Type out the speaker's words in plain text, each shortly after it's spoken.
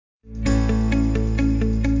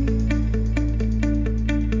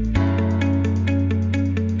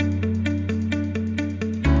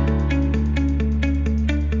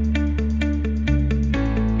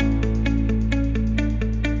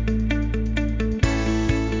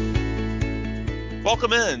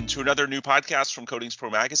Welcome in to another new podcast from Coatings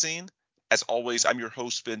Pro Magazine. As always, I'm your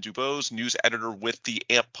host, Ben Dubose, news editor with the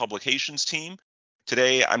AMP Publications team.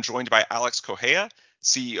 Today, I'm joined by Alex Correa,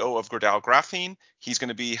 CEO of Graphene. He's going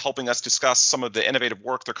to be helping us discuss some of the innovative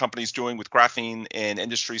work their company's doing with graphene in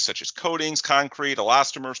industries such as coatings, concrete,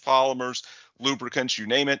 elastomers, polymers, lubricants, you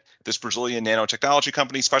name it. This Brazilian nanotechnology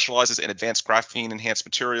company specializes in advanced graphene-enhanced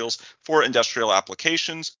materials for industrial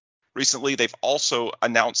applications. Recently, they've also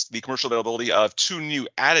announced the commercial availability of two new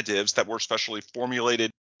additives that were specially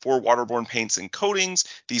formulated for waterborne paints and coatings.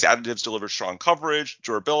 These additives deliver strong coverage,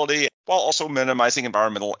 durability, while also minimizing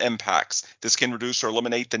environmental impacts. This can reduce or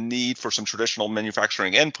eliminate the need for some traditional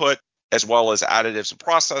manufacturing input, as well as additives and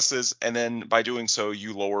processes. And then by doing so,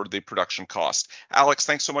 you lower the production cost. Alex,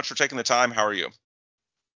 thanks so much for taking the time. How are you?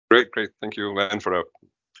 Great. Thank you, Len, for the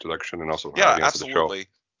introduction and also for Yeah, having us on the show. absolutely.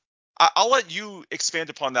 I'll let you expand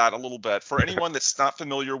upon that a little bit. For anyone that's not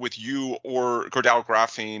familiar with you or Gerdau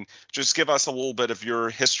Graphene, just give us a little bit of your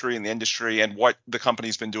history in the industry and what the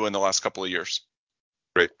company's been doing the last couple of years.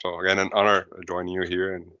 Great. So again, an honor joining you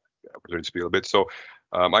here and opportunity to speak a bit. So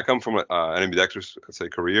I come from an ambidextrous, let's say,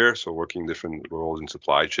 career, so working different roles in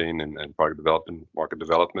supply chain and product development, market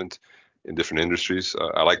development in different industries.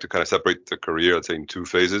 I like to kind of separate the career, let's say, in two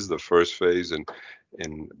phases. The first phase in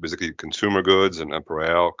basically consumer goods and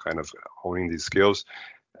apparel, kind of honing these skills.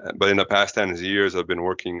 But in the past 10 years, I've been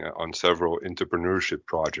working on several entrepreneurship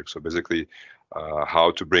projects. So basically,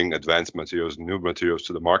 how to bring advanced materials, new materials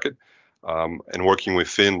to the market, and working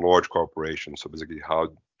within large corporations. So basically,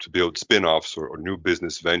 how to build spin-offs or new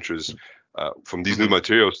business ventures from these new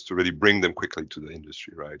materials to really bring them quickly to the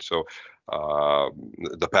industry, right? So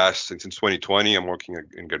the past since 2020, I'm working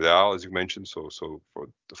in Gerdau, as you mentioned. So for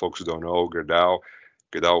the folks who don't know, Gerdau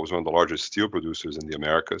was one of the largest steel producers in the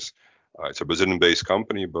Americas. It's a Brazilian-based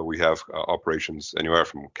company, but we have operations anywhere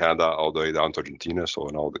from Canada all the way down to Argentina, so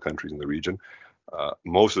in all the countries in the region.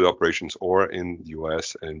 Most of the operations are in the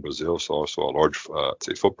U.S. and Brazil, so also a large,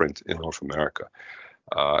 say, footprint in North America.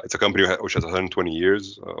 It's a company which has 120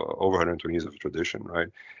 years, over 120 years of tradition, right?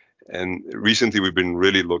 And recently, we've been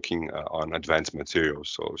really looking on advanced materials.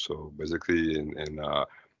 So basically, in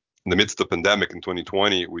the midst of the pandemic in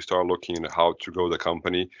 2020, we started looking at how to grow the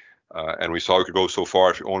company. And we saw we could go so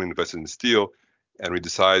far if you only invested in steel. And we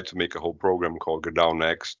decided to make a whole program called Gerdau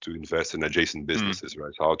Next to invest in adjacent businesses,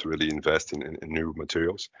 right? So how to really invest in new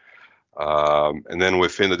materials. And then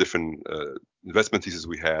within the different investment thesis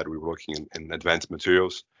we had, we were looking in advanced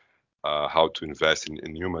materials, how to invest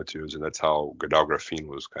in new materials. And that's how Gerdau Graphene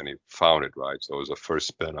was kind of founded, right? So it was a first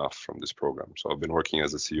spin-off from this program. So I've been working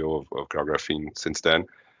as the CEO of Gerdau Graphene since then.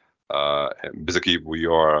 And basically, we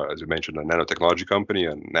are, as you mentioned, a nanotechnology company,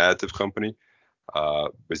 an additive company,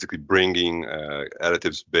 basically bringing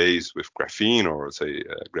additives based with graphene or, say,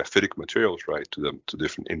 graphitic materials, right, to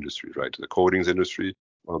different industries, right, to the coatings industry,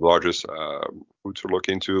 one of the largest routes we're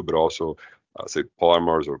looking into, but also, say,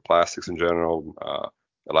 polymers or plastics in general,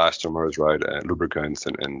 elastomers, right, and lubricants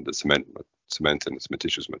and the cement and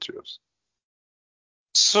cementitious materials.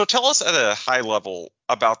 So tell us at a high level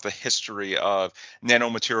about the history of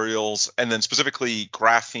nanomaterials and then specifically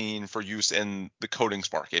graphene for use in the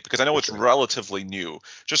coatings market, because I know it's relatively new.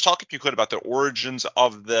 Just talk, if you could, about the origins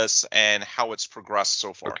of this and how it's progressed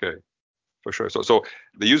so far. Okay, for sure. So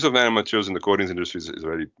the use of nanomaterials in the coatings industry is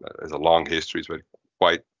already has a long history. It's very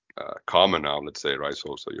quite common now, let's say, right?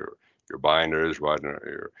 So your binders, right,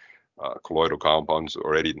 your colloidal compounds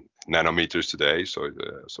already nanometers today. So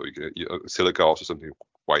silica also something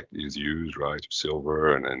quite is used, right?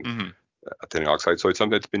 Silver and titanium oxide. So it's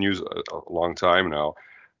something that's been used a long time now,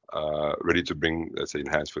 ready to bring, let's say,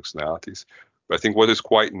 enhanced functionalities. But I think what is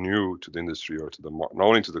quite new to the industry or to the not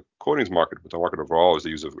only to the coatings market, but the market overall is the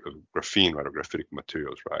use of graphene, right, or graphitic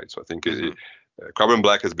materials, right? So I think carbon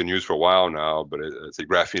black has been used for a while now, but say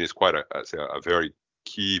graphene is quite a very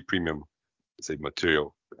key premium, say,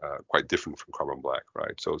 material, quite different from carbon black,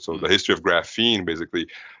 right? So the history of graphene basically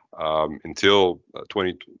until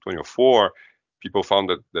 2004, people found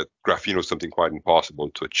that graphene was something quite impossible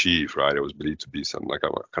to achieve, right? It was believed to be some like a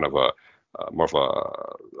kind of a more of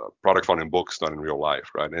a product found in books, not in real life,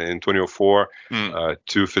 right? And in 2004,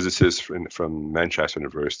 two physicists from Manchester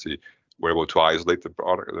University were able to isolate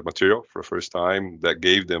the material for the first time. That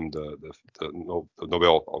gave them the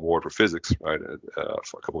Nobel Award for Physics, right?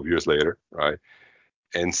 For a couple of years later, right?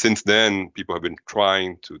 And since then, people have been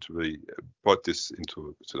trying to really put this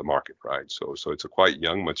into the market, right? So it's a quite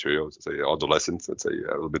young material. Let's say adolescent, let's say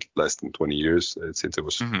a little bit less than 20 years since it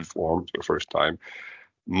was formed for the first time.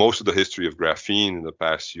 Most of the history of graphene in the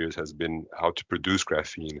past years has been how to produce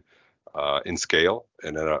graphene in scale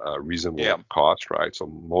and at a reasonable cost, right? So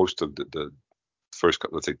most of the first,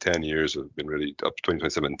 let's say, 10 years have been really up to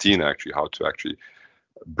 2017 actually, how to actually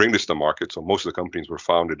bring this to market. So most of the companies were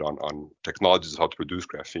founded on technologies of how to produce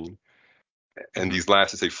graphene. And Hmm. these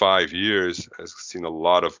last, let's say, 5 years has seen a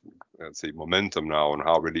lot of, let's say, momentum now on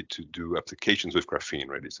how really to do applications with graphene,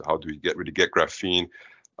 really. So how do we really get graphene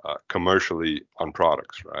commercially on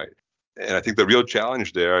products, right? And I think the real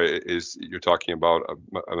challenge there is you're talking about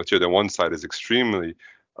a material that on one side is extremely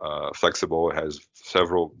flexible. It has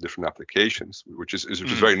several different applications, which is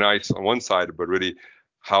Hmm. very nice on one side, but really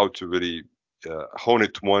how to really hone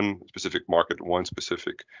it to one specific market, one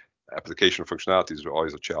specific application functionality is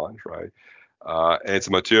always a challenge, right? And it's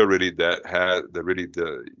a material really that has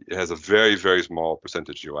it has a very very small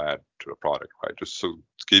percentage you add to a product, right? Just so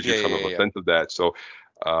to give you Yeah, kind yeah, of yeah, a yeah. sense of that. So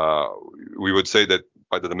uh, we would say that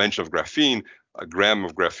by the dimension of graphene, a gram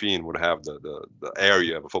of graphene would have the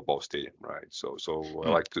area of a football stadium, right? So I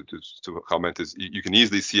Hmm. like to comment is you can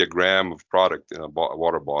easily see a gram of product in a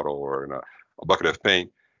water bottle or in a bucket of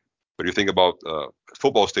paint, but you think about a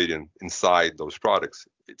football stadium inside those products,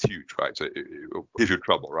 it's huge, right? So it will give you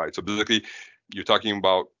trouble, right? So basically, you're talking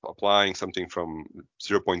about applying something from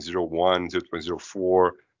 0.01,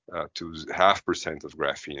 0.04 to 0.5% of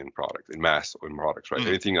graphene in product, in mass or in products, right? Hmm.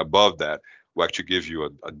 Anything above that will actually give you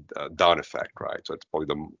a down effect, right? So it's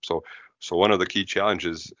probably so one of the key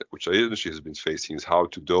challenges which the industry has been facing is how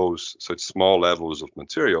to dose such small levels of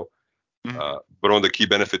material, Hmm. but one of the key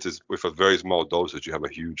benefits is with a very small dosage, you have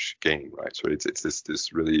a huge gain, right? So it's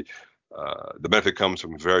this really the benefit comes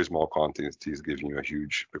from very small quantities giving you a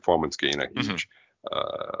huge performance gain, a Hmm. huge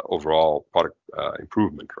overall product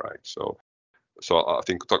improvement, right? So I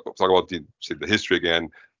think talk about the history again.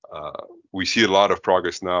 Uh, we see a lot of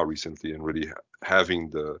progress now recently in really having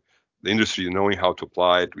the industry knowing how to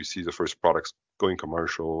apply it. We see the first products going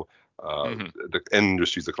commercial. Hmm. The end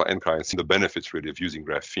industries, the end clients, see the benefits really of using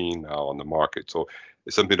graphene now on the market. So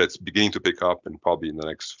it's something that's beginning to pick up, and probably in the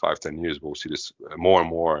next 5-10 years we'll see this more and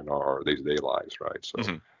more in our day-to-day lives, right? So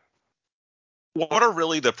Hmm. What are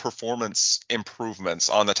really the performance improvements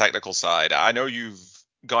on the technical side? I know you've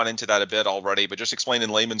gone into that a bit already, but just explain in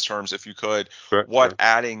layman's terms, if you could, sure, what sure.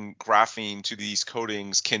 adding graphene to these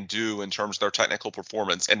coatings can do in terms of their technical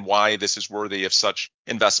performance and why this is worthy of such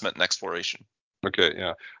investment and exploration. Okay,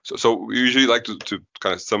 yeah. So we usually like to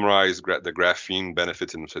kind of summarize the graphene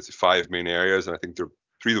benefits in, let's say, five main areas, and I think there are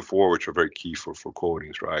three to four which are very key for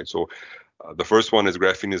coatings, right? So the first one is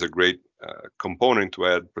graphene is a great component to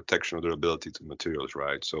add protection or durability to materials,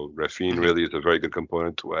 right? So graphene Hmm. really is a very good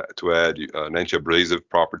component to add an anti-abrasive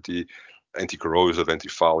property, anti-corrosive,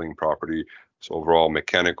 anti-fouling property, so overall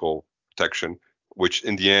mechanical protection, which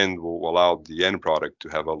in the end will allow the end product to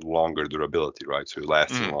have a longer durability, right? So you're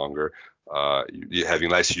lasting Hmm. longer, you're having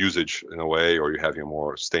less usage in a way, or you're having a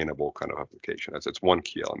more sustainable kind of application. That's one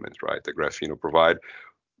key element, right? That graphene will provide.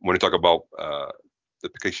 When you talk about the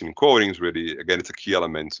application in coatings, really, again, it's a key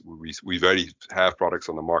element. We already have products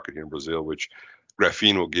on the market here in Brazil, which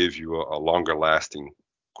graphene will give you a longer lasting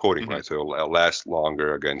coating, Hmm. right? So it'll last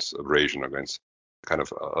longer against abrasion, against kind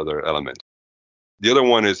of other elements. The other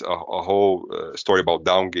one is a whole story about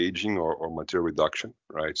down gauging or material reduction,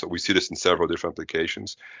 right? So we see this in several different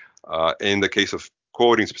applications. In the case of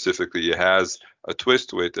coating specifically, it has a twist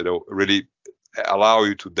to it that will really allow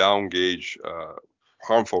you to down gauge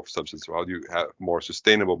harmful substances, while you have more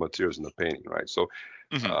sustainable materials in the painting, right? So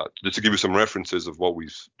Hmm. just to give you some references of what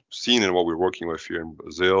we've seen and what we're working with here in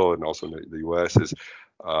Brazil and also in the US is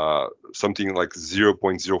something like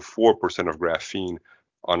 0.04% of graphene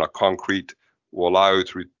on a concrete will allow you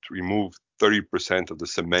to remove 30% of the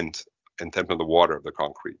cement and 10% of the water of the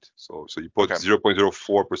concrete. So you put Okay.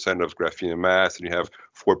 0.04% of graphene in mass and you have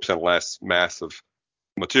 4% less mass of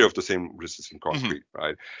material of the same resistance Hmm. concrete,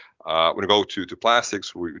 right? When you go to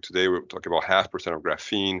plastics, today we're talking about 0.5% of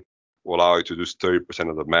graphene will allow you to do 30%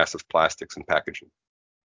 of the mass of plastics and packaging.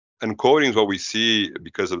 And coatings, what we see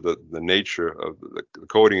because of the nature of the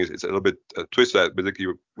coating is it's a little bit twisted. That basically,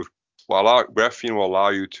 graphene will allow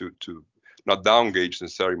you to not down gauge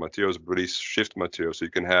necessary materials, but really shift materials. So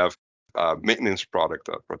you can have maintenance product,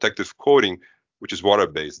 a protective coating, which is water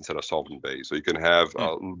based instead of solvent based. So you can have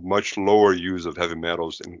Hmm. much lower use of heavy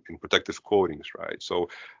metals in protective coatings, right? So,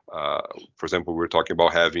 for example, we're talking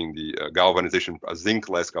about having the galvanization, a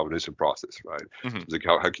zinc-less galvanization process, right? Hmm. So like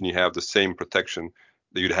how can you have the same protection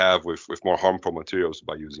that you'd have with more harmful materials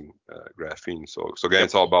by using graphene? So again, Yep.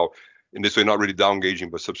 it's all about in this way not really down gauging,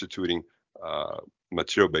 but substituting uh,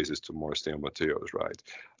 material bases to more stable materials, right?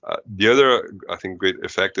 The other, I think, great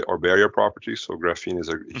effect are barrier properties. So graphene is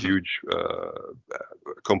a Hmm. huge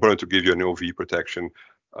component to give you an UV protection.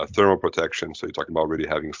 thermal protection. So you're talking about really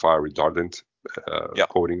having fire retardant Yeah.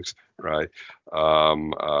 coatings, right?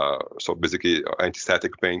 So basically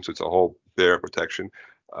anti-static paint. So it's a whole layer of protection.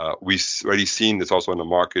 We've already seen this also in the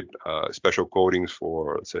market, special coatings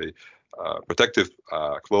for, let's say, protective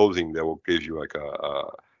clothing that will give you like a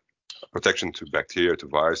protection to bacteria, to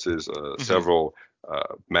viruses. Hmm. Several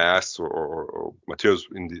masks or materials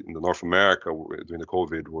in the North America during the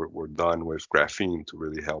COVID were done with graphene to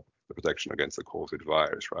really help the protection against the COVID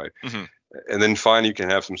virus, right? Hmm. And then finally, you can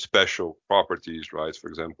have some special properties, right? For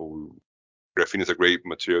example, graphene is a great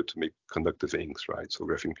material to make conductive inks, right? So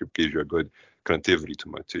graphene gives you a good conductivity to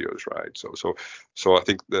materials, right? So I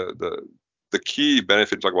think the key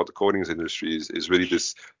benefit, talk about the coatings industry, is really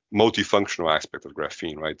this multifunctional aspect of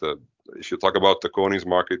graphene, right? If you talk about the coatings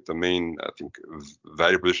market, the main, I think,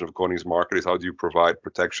 value position of the coatings market is how do you provide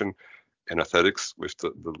protection and aesthetics with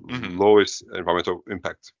the Hmm. lowest environmental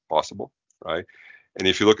impact possible, right? And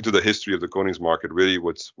if you look into the history of the coatings market, really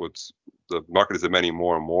what's the market is demanding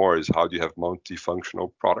more and more is how do you have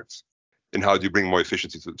multifunctional products and how do you bring more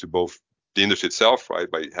efficiency to both the industry itself, right,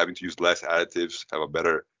 by having to use less additives, have a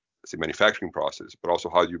better, say, manufacturing process, but also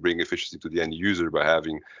how do you bring efficiency to the end user by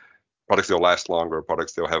having products that will last longer,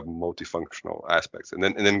 products that will have multifunctional aspects. And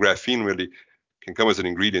then graphene really can come as an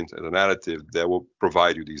ingredient, as an additive that will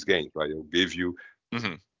provide you these gains, right? It will give you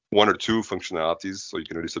Hmm. one or two functionalities, so you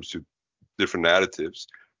can really substitute different additives.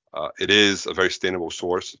 It is a very sustainable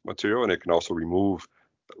source material, and it can also remove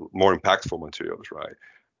more impactful materials, right?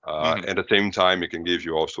 Hmm. At the same time, it can give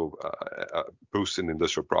you also a boost in the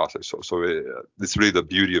industrial process. It's really the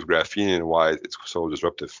beauty of graphene and why it's so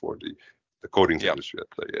disruptive for the coatings Yeah. industry,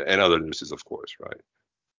 and other industries, of course, right?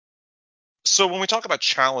 So when we talk about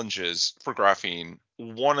challenges for graphene,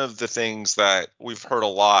 one of the things that we've heard a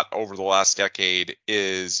lot over the last decade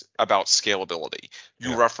is about scalability. You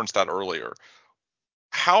Yeah. referenced that earlier.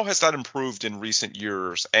 How has that improved in recent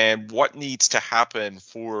years, and what needs to happen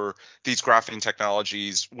for these graphene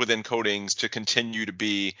technologies within coatings to continue to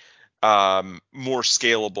be more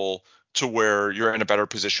scalable to where you're in a better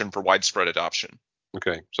position for widespread adoption?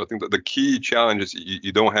 Okay, so I think that the key challenge is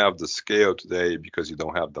you don't have the scale today because you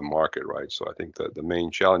don't have the market, right? So I think that the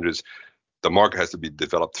main challenge is the market has to be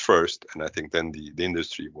developed first, and I think then the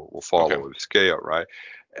industry will Okay. follow with scale, right?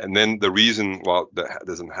 And then the reason why that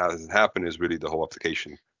hasn't happened is really the whole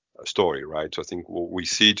application story, right? So I think what we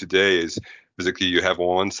see today is basically you have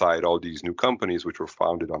on one side all these new companies which were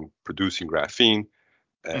founded on producing graphene,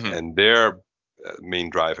 Hmm. and their main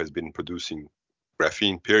drive has been producing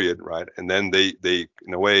graphene, period, right? And then they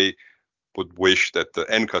in a way would wish that the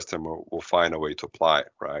end customer will find a way to apply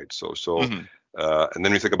it, right? Hmm. And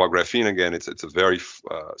then we think about graphene again. It's a very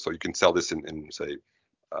so you can sell this in say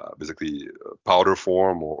basically powder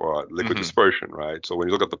form or liquid Hmm. dispersion, right? So when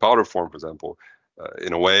you look at the powder form, for example,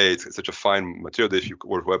 in a way it's such a fine material that if you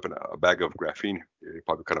were to open a bag of graphene, you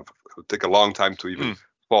probably kind of it would take a long time to even Mm.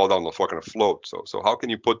 fall down the floor, kind of float. So how can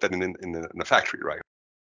you put that in a factory, right?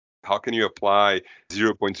 How can you apply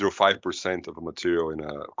 0.05% of a material in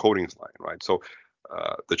a coatings line, right? So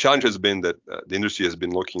the challenge has been that the industry has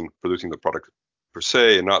been producing the product per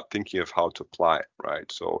se, and not thinking of how to apply it, right?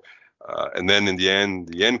 So, and then in the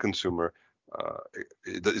end consumer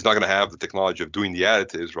is not going to have the technology of doing the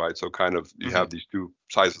additives, right? So kind of you Hmm. have these two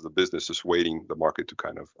sides of the business just waiting the market to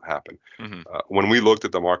kind of happen. Hmm. When we looked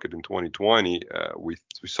at the market in 2020, we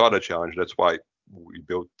saw that challenge. That's why we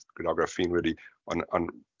built Graphene really on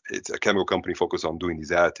it's a chemical company focused on doing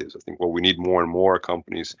these additives. I think what we need more and more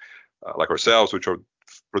companies like ourselves, which are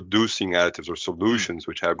producing additives or Hmm. solutions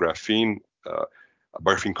which have a graphene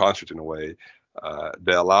construct in a way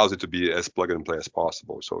that allows it to be as plug and play as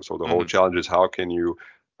possible. So the whole Hmm. challenge is how can you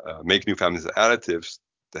make new families of additives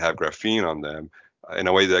that have graphene on them in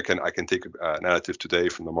a way that I can take an additive today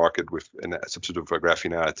from the market with a substitute of a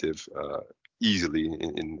graphene additive easily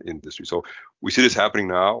in industry. So we see this happening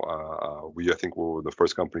now. I think we're the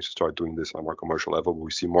first companies to start doing this on a more commercial level.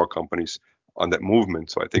 We see more companies on that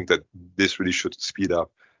movement. So I think that this really should speed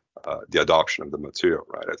up the adoption of the material,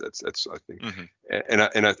 right? That's I think, Hmm.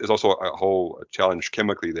 and it's also a whole challenge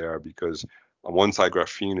chemically there because on one side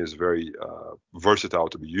graphene is very versatile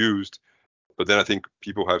to be used, but then I think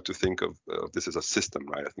people have to think of this as a system,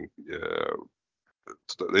 right? I think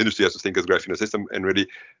the industry has to think as graphene a system, and really,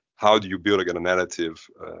 how do you build again an additive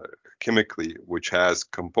chemically, which has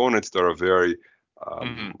components that are very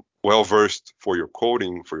Hmm. well versed for your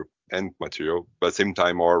coating, for your end material, but at the same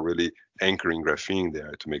time are really anchoring graphene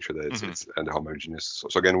there to make sure that Hmm. it's and homogeneous.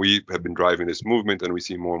 So again, we have been driving this movement, and we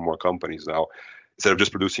see more and more companies now, instead of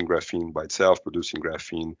just producing graphene by itself, producing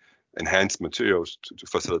graphene enhanced materials to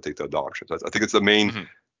facilitate the adoption. So I think it's the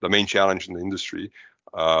main challenge in the industry.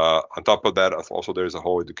 On top of that, also there's a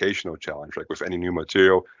whole educational challenge. Like with any new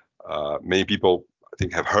material, many people I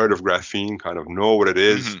think have heard of graphene, kind of know what it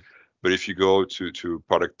is, Hmm. but if you go to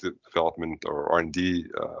product development or R&D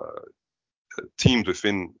teams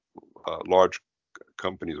within large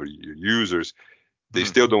companies or users, they Hmm.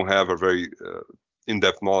 still don't have a very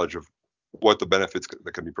in-depth knowledge of what the benefits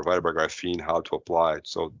that can be provided by graphene, how to apply it.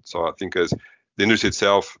 So I think as the industry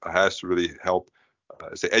itself has to really help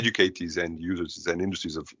say educate these end users and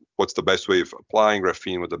industries of what's the best way of applying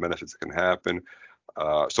graphene, what the benefits that can happen.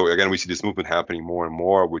 So again, we see this movement happening more and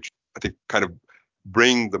more, which I think kind of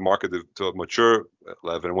bring the market to a mature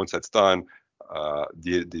level. And once that's done,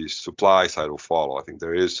 the supply side will follow. I think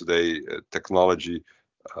there is today technology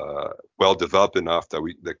well developed enough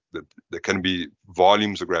that there can be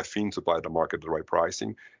volumes of graphene supplied to the market at the right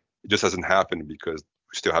pricing. It just hasn't happened because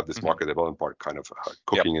we still have this Hmm. market development part kind of Yep.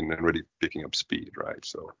 cooking and really picking up speed, right?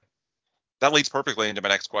 So That leads perfectly into my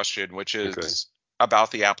next question, which okay, is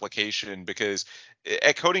about the application, because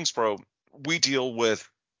at Coatings Pro, we deal with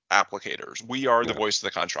applicators. We are the yeah, voice of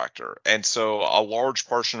the contractor. And so a large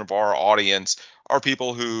portion of our audience are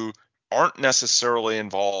people who aren't necessarily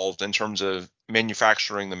involved in terms of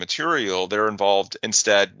manufacturing the material. They're involved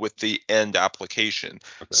instead with the end application.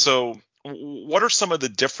 okay, So what are some of the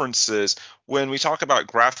differences when we talk about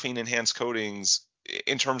graphene enhanced coatings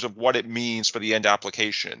in terms of what it means for the end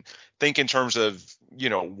application? Think in terms of,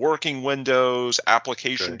 working windows,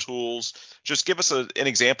 application okay. tools. Just give us an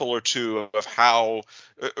example or two of how,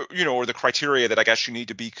 or the criteria that I guess you need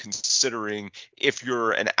to be considering if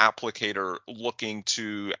you're an applicator looking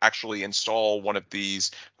to actually install one of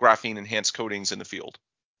these graphene enhanced coatings in the field.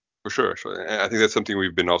 For sure. So and I think that's something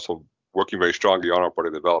we've been also working very strongly on our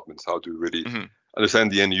product developments, how to really Hmm.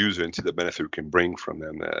 understand the end user and see the benefit we can bring from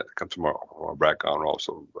them. Comes from our background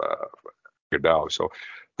also Gerdau. So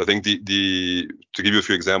I think the to give you a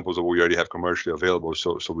few examples of what we already have commercially available.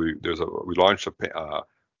 So we launched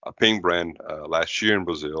a paint brand last year in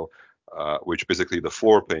Brazil, which basically the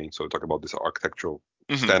floor paint. So talk about this architectural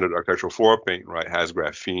Hmm. standard architectural floor paint, right? Has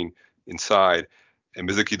graphene inside. And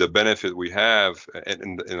basically, the benefit we have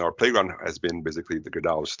in our playground has been basically the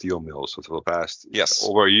Gerdau steel mills. So for the past Yes.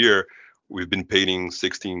 over a year, we've been painting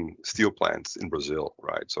 16 steel plants in Brazil,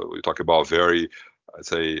 right? So we talk about very, I'd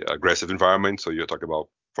say, aggressive environment. So you're talking about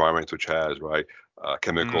environment which has, right, Hmm.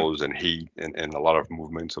 chemicals and heat and a lot of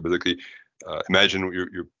movement. So basically, imagine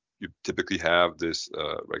you typically have this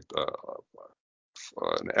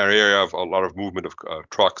an area of a lot of movement of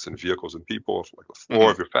trucks and vehicles and people, like the floor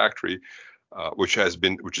Hmm. of your factory, which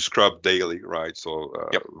is scrubbed daily, right? So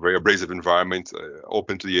Yep. very abrasive environment,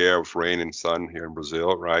 open to the air with rain and sun here in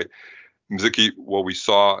Brazil, right? Basically, what we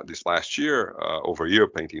saw this last year, over a year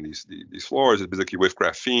painting these floors, is basically with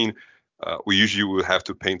graphene, we usually will have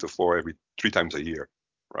to paint the floor every 3 times a year,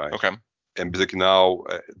 right? Okay. And basically now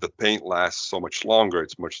the paint lasts so much longer,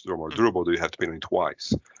 it's much more Hmm. durable that you have to paint it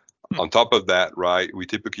twice. Hmm. On top of that, right, we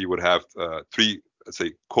typically would have three, let's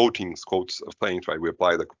say, coats of paint, right? We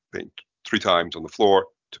apply the paint 3 times on the floor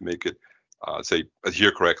to make it, say,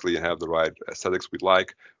 adhere correctly and have the right aesthetics we'd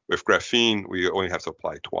like. With graphene, we only have to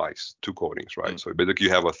apply twice, 2 coatings, right? Hmm. So basically,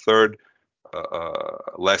 you have a third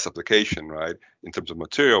less application, right, in terms of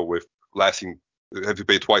material with lasting, have to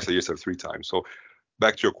pay twice a year instead of 3 times. So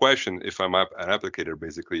back to your question, if I'm an applicator,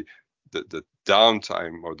 basically the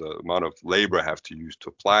downtime or the amount of labor I have to use to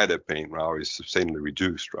apply that paint now is substantially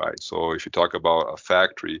reduced, right? So if you talk about a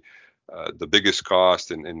factory, the biggest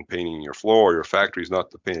cost in painting your floor, your factory is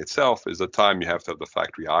not the paint itself, is the time you have to have the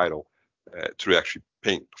factory idle to actually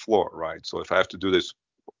paint the floor, right? So if I have to do this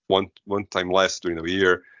one time less during the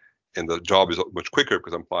year, and the job is much quicker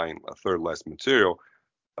because I'm applying a third less material,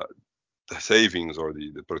 uh, the savings or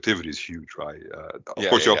the productivity is huge, right? Of Yeah.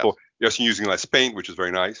 course, Yeah. Yeah. you're also using less paint, which is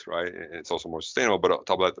very nice, right? And it's also more sustainable. But on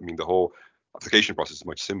top of that, I mean, the whole application process is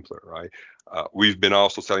much simpler, right? We've been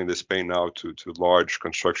also selling this paint now to large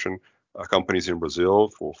construction companies in Brazil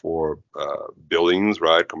for buildings,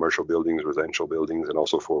 right? Commercial buildings, residential buildings, and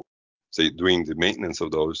also for say doing the maintenance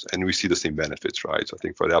of those. And we see the same benefits, right? So I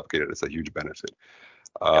think for the applicator, it's a huge benefit.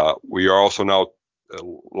 Yep. We are also now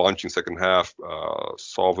launching second half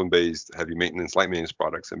solvent-based heavy maintenance, light maintenance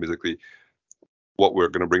products, and basically what we're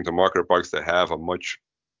going to bring to market are products that have a much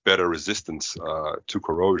better resistance to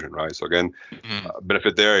corrosion, right? So again, Hmm.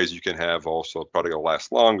 benefit there is you can have also a product that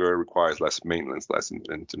lasts longer, requires less maintenance, less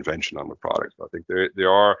intervention on the product. So I think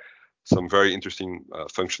there are some very interesting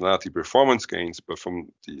functionality performance gains, but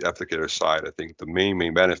from the applicator side, I think the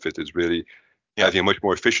main benefit is really Yeah. having a much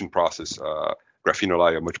more efficient process. Graphene allow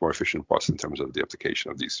a much more efficient process in terms of the application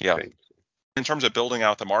of these Yeah. paints. In terms of building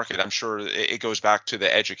out the market, I'm sure it goes back to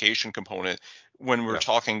the education component. when we're Yeah,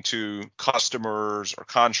 talking to customers or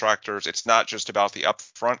contractors, it's not just about the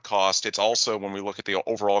upfront cost. It's also when we look at the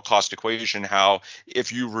overall cost equation, how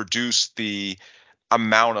if you reduce the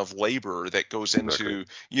amount of labor that goes exactly.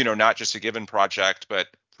 into, not just a given project, but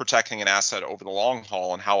protecting an asset over the long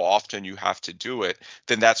haul and how often you have to do it,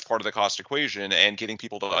 then that's part of the cost equation. And getting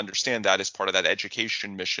people to understand that is part of that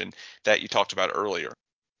education mission that you talked about earlier.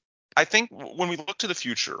 I think when we look to the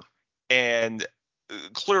future, and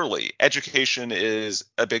clearly education is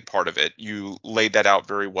a big part of it. You laid that out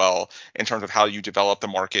very well in terms of how you develop the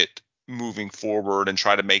market moving forward and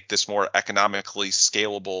try to make this more economically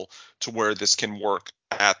scalable to where this can work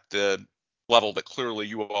at the level that clearly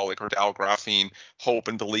you all at Gerdau Graphene hope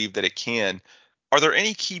and believe that it can. Are there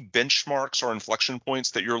any key benchmarks or inflection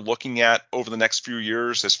points that you're looking at over the next few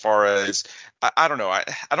years as far as, I don't know, I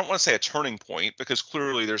don't want to say a turning point because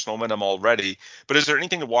clearly there's momentum already, but is there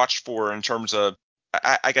anything to watch for in terms of,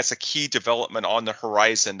 I guess, a key development on the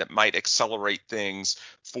horizon that might accelerate things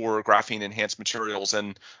for graphene enhanced materials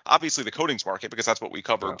and obviously the coatings market, because that's what we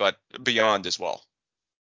cover, Yeah. but beyond as well?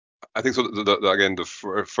 I think so. Again,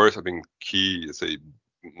 first, I think key, let's say,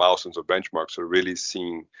 milestones or benchmarks are really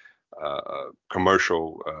seeing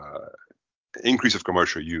commercial increase of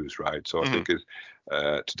commercial use, right? So I Hmm.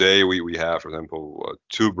 think today we have, for example,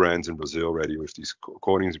 two brands in Brazil already with these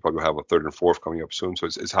coatings. We probably have a third and fourth coming up soon. So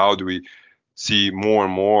it's how do we see more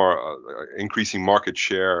and more increasing market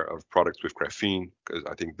share of products with graphene? Because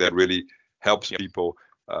I think that Yep. really helps Yep. people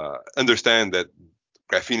understand that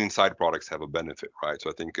graphene inside products have a benefit, right? So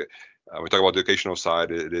I think we talk about the educational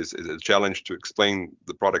side. It is a challenge to explain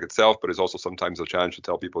the product itself, but it's also sometimes a challenge to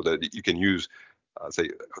tell people that you can use, say,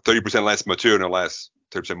 30% less material and less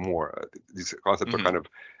 30% more. These concepts are Hmm. kind of,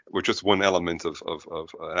 we're just one element of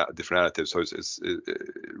different additives. So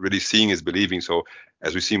really seeing is believing. So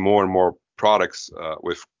as we see more and more products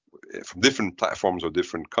with from different platforms or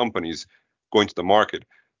different companies going to the market,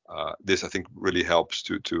 this I think really helps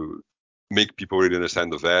to make people really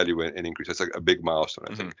understand the value and increase. That's like a big milestone,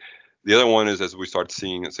 I Hmm. think. The other one is as we start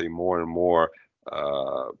seeing, say, more and more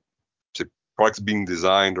uh, say products being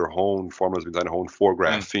designed or honed, formulas being designed and honed for Hmm.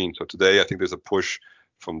 graphene. So today, I think there's a push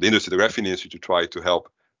from the industry, the graphene industry, to try to help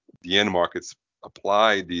the end markets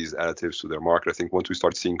apply these additives to their market. I think once we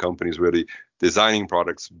start seeing companies really designing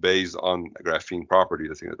products based on graphene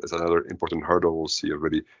properties, I think that's another important hurdle we'll see of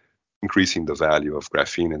really increasing the value of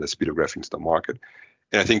graphene and the speed of graphene to the market.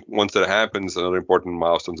 And I think once that happens, another important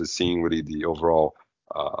milestone is seeing really the overall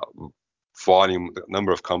uh, volume, the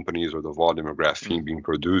number of companies or the volume of Hmm. graphene being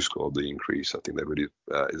produced globally increase. I think that really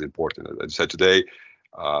is important. As I said today,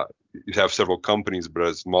 you have several companies, but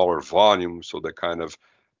a smaller volume, so that kind of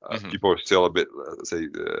Hmm. people are still a bit,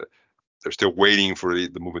 they're still waiting for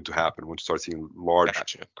the movement to happen. Once you start seeing large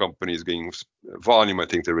Gotcha. companies getting volume, I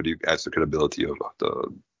think that really adds the credibility of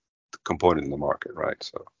the component in the market, right?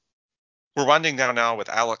 So. We're winding down now with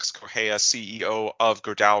Alex Correa, CEO of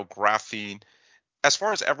Gerdau Graphene. As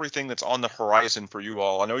far as everything that's on the horizon for you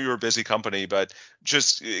all, I know you're a busy company, but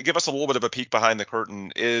just give us a little bit of a peek behind the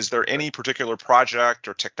curtain. Is there any particular project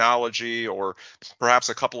or technology, or perhaps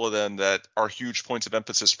a couple of them, that are huge points of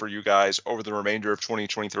emphasis for you guys over the remainder of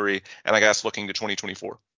 2023 and I guess looking to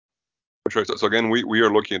 2024? Sure. So again, we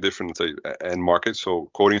are looking at different, say, end markets. So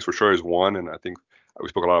coatings for sure is one, and I think we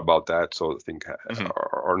spoke a lot about that. So I think Hmm.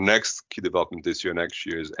 our next key development this year, next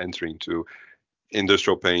year, is entering to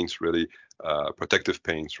industrial paints, really protective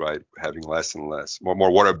paints, right? Having less and less,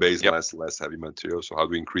 more water-based and Yep. less heavy materials. So how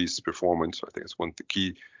do we increase performance? So I think it's one of the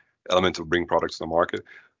key elements of bringing products to the market.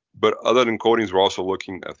 But other than coatings, we're also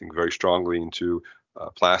looking, I think, very strongly into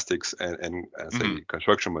plastics and Hmm. say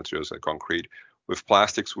construction materials like concrete. With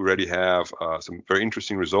plastics, we already have some very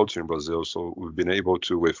interesting results here in Brazil. So we've been able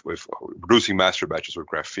to with producing master batches with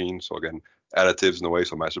graphene. So again, additives in a way,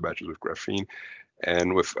 so master batches with graphene,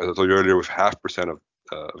 and with, as I told you earlier, with 0.5% of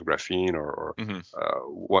graphene or Hmm.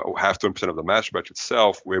 half to 1% of the master batch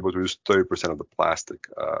itself, we're able to use 30% of the plastic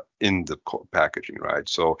in the packaging, right?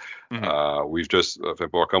 So Hmm. we've just,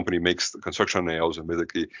 our company makes the construction nails, and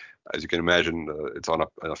basically, as you can imagine, it's on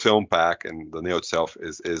a film pack, and the nail itself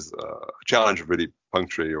is a challenge of really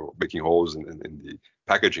puncturing or making holes in the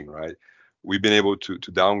packaging, right? We've been able to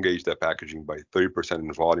down gauge that packaging by 30% in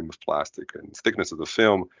the volume of plastic and thickness of the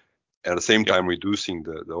film, at the same Yep. time reducing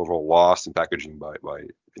the overall loss in packaging by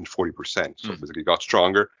in 40%. So Mm. basically, it got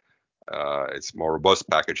stronger. It's more robust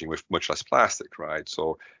packaging with much less plastic, right?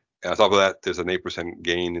 So, and on top of that, there's an 8%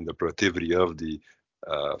 gain in the productivity of the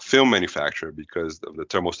film manufacturer because of the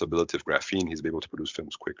thermal stability of graphene. He's able to produce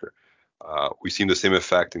films quicker. We've seen the same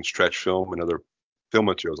effect in stretch film and other film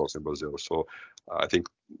materials also in Brazil. So I think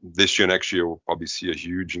this year, next year, we'll probably see a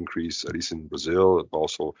huge increase, at least in Brazil, but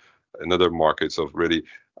also in other markets of really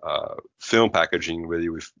film packaging, really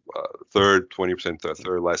with 20% to a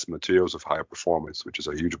third less materials of higher performance, which is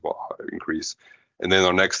a huge increase. And then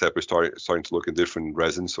our next step is starting to look at different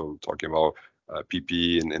resins, so talking about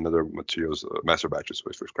PP and other materials, master batches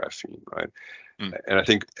with graphene, right? Mm. And I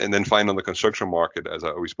think, and then finally on the construction market, as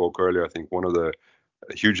we spoke earlier, I think one of the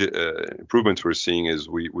huge improvements we're seeing is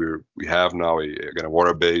we have now again a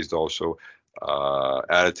water-based also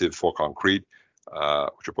additive for concrete,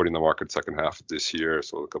 which we're putting in the market second half of this year,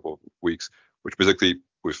 so a couple of weeks, which basically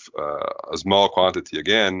with a small quantity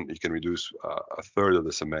again, you can reduce a third of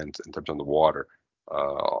the cement in terms of the water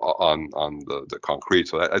on the concrete.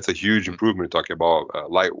 So that's a huge improvement. Talking about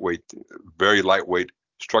lightweight, very lightweight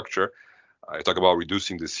structure. I talk about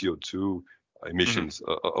reducing the CO2 emissions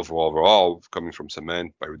overall coming from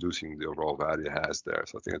cement by reducing the overall value it has there.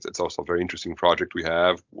 So I think it's also a very interesting project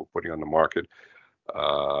we're putting on the market.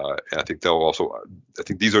 And I think I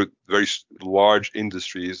think these are very large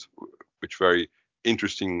industries, which very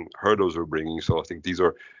interesting hurdles are bringing. So I think these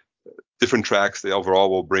are different tracks. They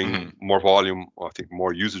overall will bring more volume, or I think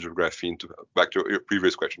more usage of graphene back to your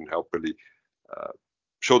previous question, help really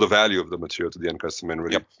show the value of the material to the end customer and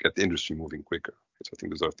really get the industry moving quicker. So I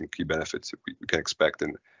think those are key benefits that we can expect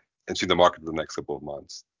and see the market in the next couple of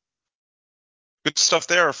months. Good stuff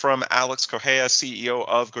there from Alex Correa, CEO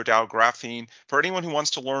of Gerdau Graphene. For anyone who wants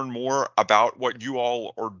to learn more about what you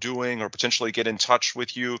all are doing or potentially get in touch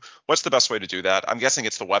with you, what's the best way to do that? I'm guessing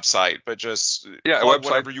it's the website, but just plug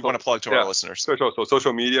whatever you want to plug to our listeners. So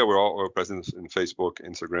social media, we're present in Facebook,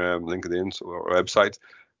 Instagram, LinkedIn, so our website.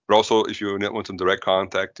 But also, if you want some direct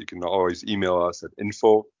contact, you can always email us at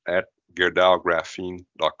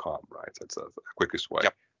info@gerdaugraphene.com, right? That's the quickest way.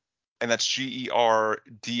 Yep. And that's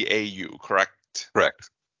GERDAU, correct? Correct.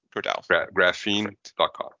 Gerdau.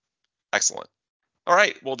 Graphene.com. Excellent. All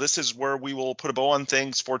right. Well, this is where we will put a bow on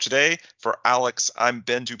things for today. For Alex, I'm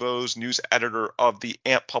Ben Dubose, news editor of the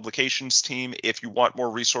AMP Publications team. If you want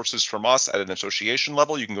more resources from us at an association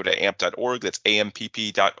level, you can go to amp.org. That's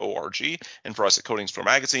ampp.org. And for us at Coatings Pro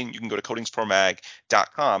Magazine, you can go to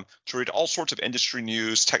coatingspromag.com to read all sorts of industry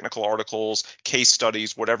news, technical articles, case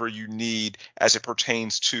studies, whatever you need as it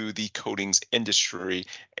pertains to the coatings industry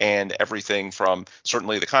and everything from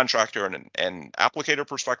certainly the contractor and applicator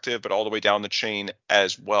perspective, but all the way down the chain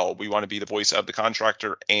as well. We want to be the voice of the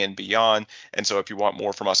contractor and beyond. And so if you want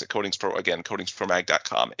more from us at Coatings Pro, again,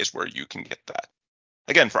 coatingspromag.com is where you can get that.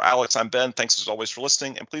 Again, for Alex, I'm Ben. Thanks as always for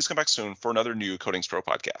listening, and please come back soon for another new Coatings Pro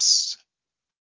podcast.